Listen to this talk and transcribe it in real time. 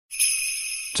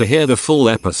To hear the full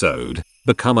episode,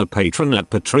 become a patron at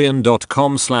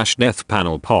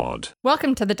patreon.com/deathpanelpod.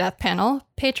 Welcome to the Death Panel.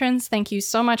 Patrons, thank you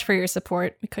so much for your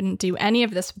support. We couldn't do any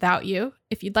of this without you.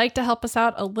 If you'd like to help us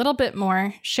out a little bit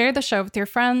more, share the show with your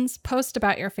friends, post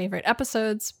about your favorite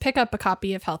episodes, pick up a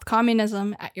copy of Health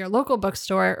Communism at your local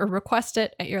bookstore, or request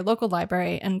it at your local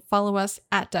library, and follow us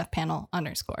at deathpanel_.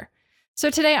 So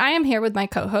today I am here with my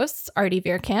co-hosts, Artie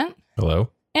Vierkant. Hello.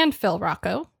 And Phil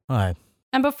Rocco. Hi.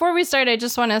 And before we start, I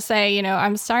just want to say,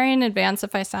 I'm sorry in advance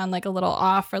if I sound like a little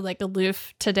off or like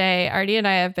aloof today. Artie and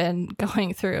I have been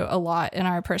going through a lot in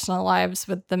our personal lives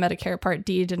with the Medicare Part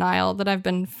D denial that I've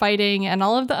been fighting and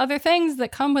all of the other things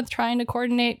that come with trying to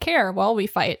coordinate care while we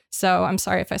fight. So I'm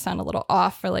sorry if I sound a little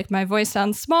off or like my voice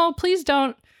sounds small. Please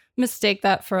don't mistake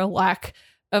that for a lack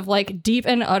of like deep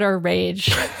and utter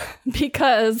rage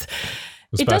because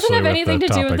it doesn't have anything to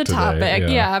do with the topic.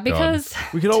 Yeah, because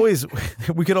we could always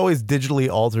digitally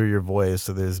alter your voice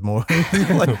so there's more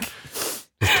like just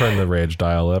turn the rage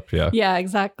dial up. Yeah,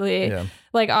 exactly. Yeah.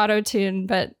 Like auto-tune,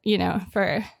 but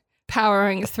for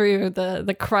powering through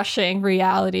the crushing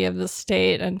reality of the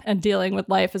state and dealing with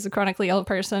life as a chronically ill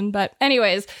person. But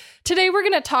anyways, today we're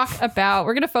going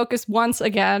to focus once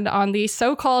again on the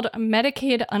so-called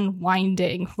Medicaid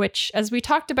unwinding, which, as we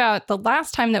talked about the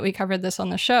last time that we covered this on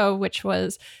the show, which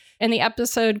was in the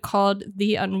episode called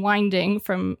The Unwinding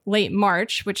from late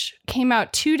March, which came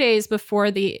out 2 days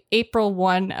before the April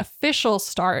 1 official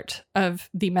start of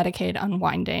the Medicaid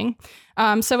unwinding.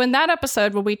 So in that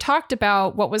episode, when we talked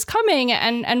about what was coming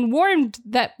and warned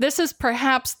that this is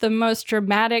perhaps the most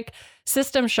dramatic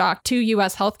system shock to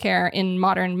U.S. healthcare in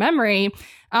modern memory,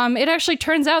 it actually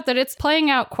turns out that it's playing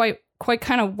out quite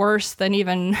kind of worse than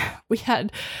even we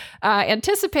had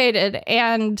anticipated.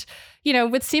 And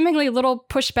with seemingly little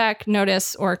pushback,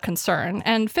 notice, or concern.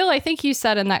 And Phil, I think you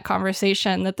said in that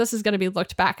conversation that this is going to be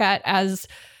looked back at as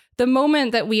the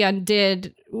moment that we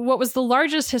undid what was the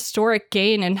largest historic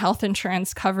gain in health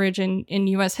insurance coverage in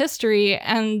U.S. history.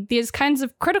 And these kinds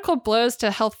of critical blows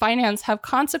to health finance have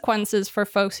consequences for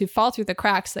folks who fall through the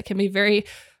cracks that can be very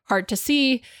hard to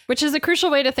see, which is a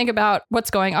crucial way to think about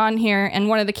what's going on here. And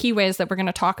one of the key ways that we're going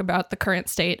to talk about the current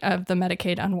state of the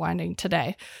Medicaid unwinding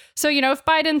today. So, if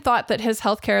Biden thought that his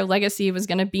healthcare legacy was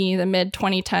going to be the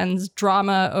mid-2010s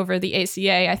drama over the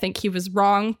ACA, I think he was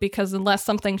wrong, because unless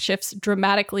something shifts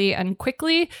dramatically and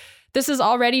quickly, this is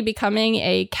already becoming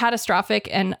a catastrophic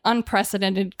and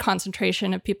unprecedented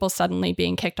concentration of people suddenly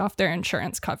being kicked off their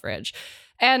insurance coverage.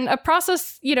 And a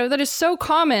process, that is so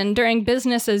common during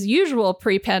business as usual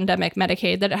pre-pandemic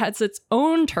Medicaid that it has its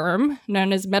own term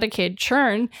known as Medicaid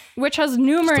churn, which has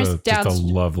numerous just a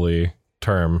lovely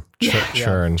term,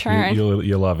 churn. Churn.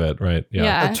 You love it, right?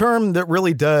 Yeah. A term that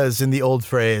really does, in the old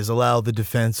phrase, allow the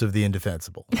defense of the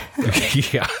indefensible.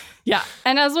 Yeah.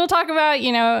 And as we'll talk about,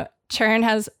 churn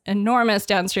has enormous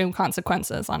downstream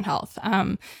consequences on health.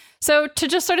 So to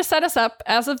just sort of set us up,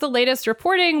 as of the latest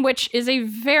reporting, which is a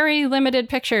very limited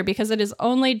picture because it is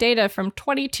only data from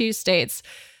 22 states,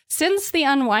 since the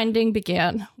unwinding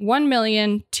began,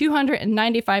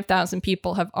 1,295,000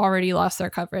 people have already lost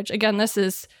their coverage. Again, this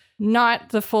is not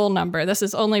the full number. This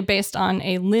is only based on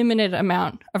a limited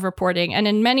amount of reporting. And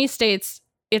in many states,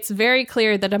 it's very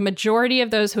clear that a majority of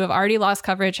those who have already lost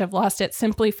coverage have lost it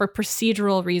simply for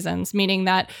procedural reasons, meaning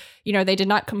that, they did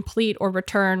not complete or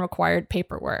return required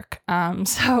paperwork.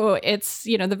 So it's,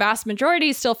 the vast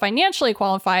majority still financially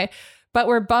qualify, but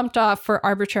were bumped off for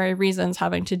arbitrary reasons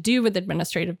having to do with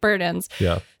administrative burdens.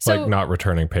 Yeah, so, like not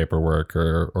returning paperwork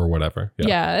or whatever.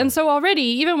 Yeah, and so already,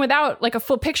 even without like a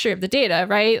full picture of the data,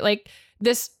 right, like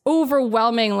this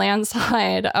overwhelming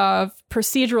landslide of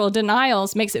procedural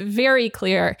denials makes it very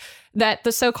clear that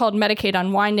the so-called Medicaid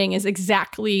unwinding is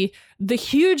exactly the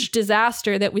huge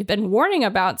disaster that we've been warning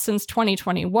about since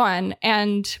 2021.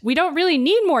 And we don't really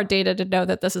need more data to know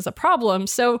that this is a problem.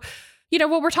 So,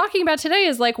 what we're talking about today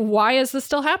is like, why is this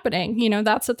still happening?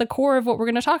 That's at the core of what we're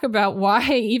going to talk about.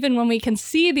 Why, even when we can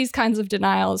see these kinds of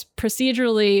denials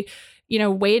procedurally,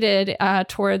 weighted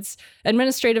towards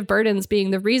administrative burdens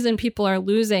being the reason people are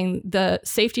losing the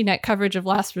safety net coverage of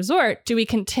last resort, do we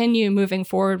continue moving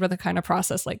forward with a kind of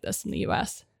process like this in the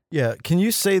U.S.? Yeah. Can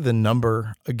you say the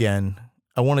number again?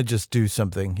 I want to just do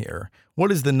something here.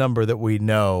 What is the number that we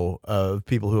know of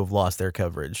people who have lost their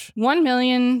coverage?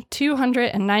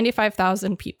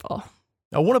 1,295,000 people.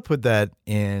 I want to put that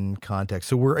in context.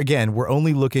 So we're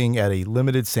only looking at a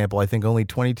limited sample. I think only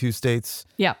 22 states.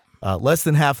 Yeah. Less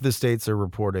than half of the states are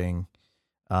reporting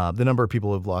the number of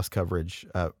people who have lost coverage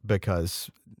because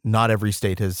not every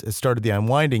state has started the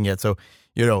unwinding yet. So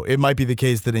It might be the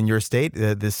case that in your state,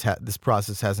 this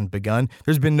process hasn't begun.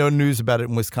 There's been no news about it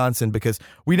in Wisconsin because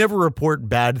we never report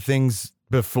bad things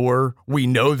before we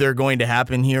know they're going to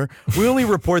happen here. We only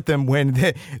report them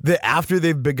when after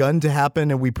they've begun to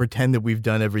happen, and we pretend that we've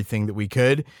done everything that we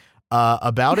could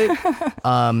about it.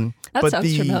 That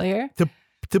sounds familiar.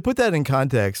 To put that in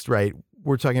context, right?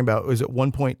 We're talking about, is it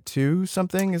 1.2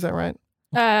 something? Is that right?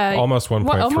 Almost 1.3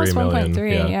 million. Almost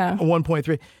 1.3, yeah.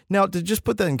 1.3. Now, to just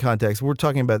put that in context, we're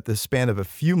talking about the span of a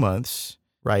few months,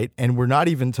 right? And we're not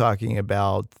even talking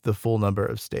about the full number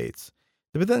of states.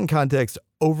 To put that in context,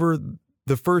 over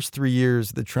the first 3 years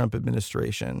of the Trump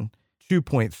administration,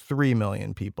 2.3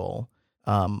 million people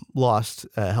lost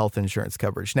health insurance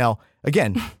coverage. Now,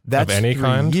 again, that's of any 3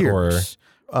 kind, years.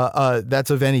 That's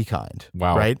of any kind.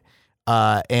 Wow. Right?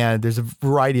 And there's a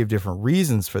variety of different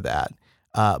reasons for that.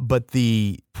 But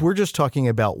we're just talking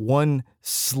about one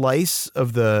slice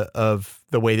of the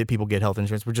way that people get health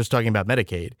insurance. We're just talking about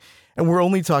Medicaid, and we're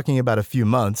only talking about a few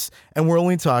months, and we're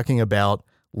only talking about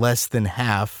less than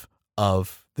half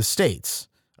of the states.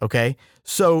 Okay,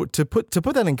 so to put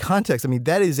that in context, I mean,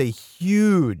 that is a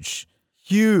huge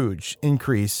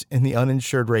increase in the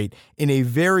uninsured rate in a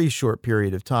very short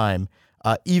period of time,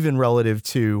 even relative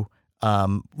to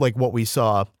like what we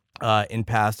saw in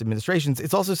past administrations.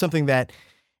 It's also something that,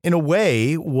 in a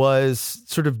way, was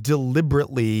sort of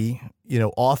deliberately,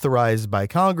 authorized by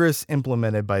Congress,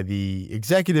 implemented by the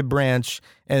executive branch,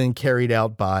 and then carried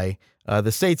out by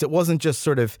the states. It wasn't just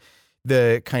sort of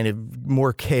the kind of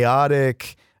more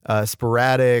chaotic,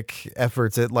 sporadic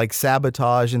efforts at like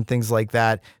sabotage and things like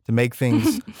that to make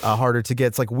things harder to get.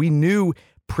 It's like we knew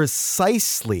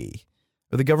precisely,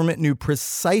 or the government knew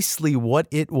precisely what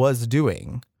it was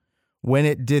doing when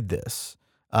it did this,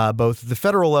 both at the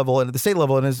federal level and at the state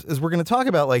level. And as we're going to talk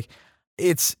about, like,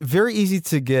 it's very easy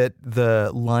to get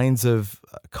the lines of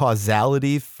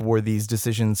causality for these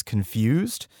decisions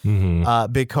confused,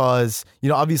 because,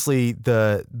 obviously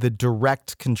the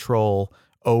direct control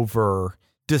over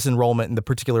disenrollment and the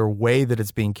particular way that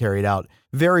it's being carried out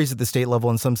varies at the state level.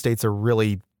 And some states are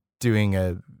really doing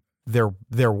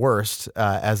their worst,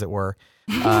 as it were.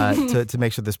 To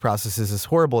make sure this process is as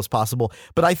horrible as possible.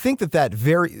 But I think that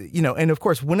very, and of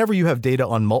course, whenever you have data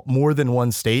on more than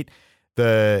one state,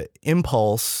 the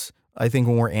impulse, I think,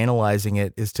 when we're analyzing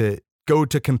it, is to go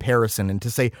to comparison and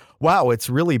to say, wow, it's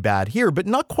really bad here, but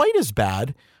not quite as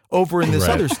bad over in this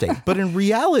other state. But in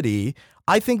reality,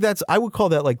 I think I would call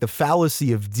that like the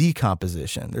fallacy of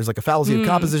decomposition. There's like a fallacy of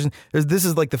composition. This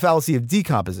is like the fallacy of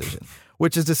decomposition,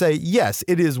 which is to say, yes,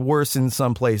 it is worse in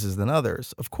some places than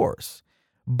others, of course.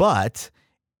 But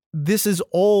this is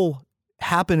all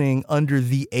happening under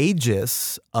the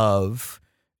aegis of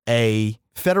a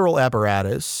federal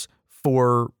apparatus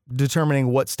for determining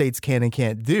what states can and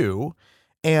can't do.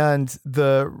 And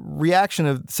the reaction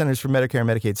of Centers for Medicare and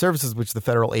Medicaid Services, which is the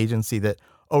federal agency that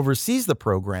oversees the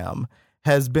program,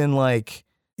 has been like,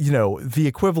 the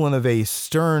equivalent of a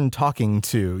stern talking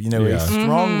to, a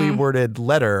strongly worded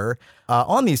letter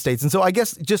on these states. And so I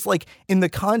guess just like in the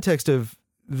context of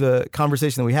the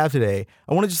conversation that we have today,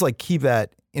 I want to just like keep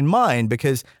that in mind,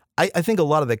 because I think a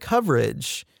lot of the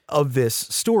coverage of this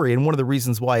story, and one of the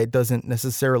reasons why it doesn't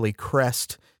necessarily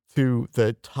crest to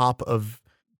the top of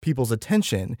people's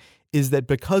attention, is that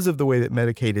because of the way that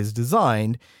Medicaid is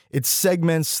designed, it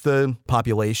segments the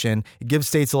population. It gives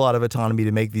states a lot of autonomy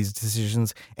to make these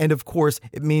decisions. And of course,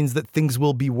 it means that things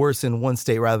will be worse in one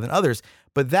state rather than others.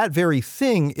 But that very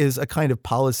thing is a kind of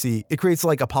policy. It creates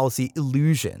like a policy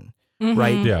illusion,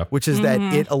 right? Yeah. Which is that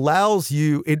it allows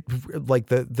you, like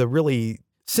the really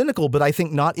cynical, but I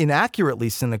think not inaccurately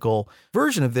cynical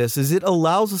version of this is it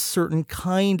allows a certain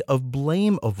kind of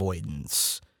blame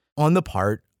avoidance on the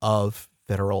part of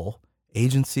federal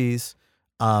agencies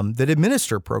that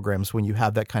administer programs when you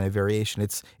have that kind of variation.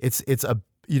 It's a,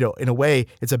 in a way,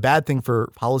 it's a bad thing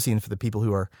for policy and for the people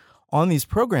who are on these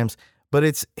programs, but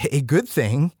it's a good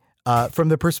thing from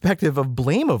the perspective of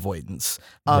blame avoidance.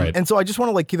 Right. And so I just want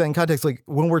to like keep that in context. Like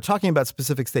when we're talking about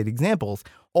specific state examples,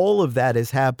 all of that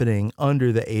is happening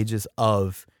under the aegis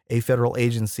of a federal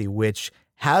agency, which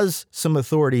has some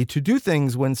authority to do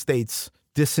things when states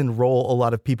disenroll a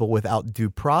lot of people without due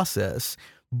process,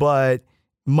 but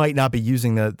might not be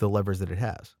using the levers that it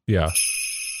has. Yeah.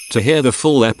 To hear the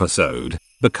full episode,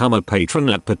 become a patron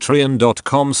at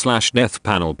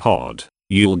patreon.com/deathpanelpod.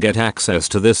 You'll get access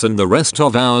to this and the rest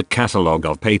of our catalog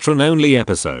of patron-only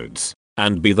episodes,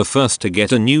 and be the first to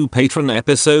get a new patron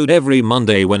episode every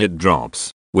Monday when it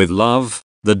drops. With love,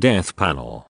 the Death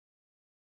Panel.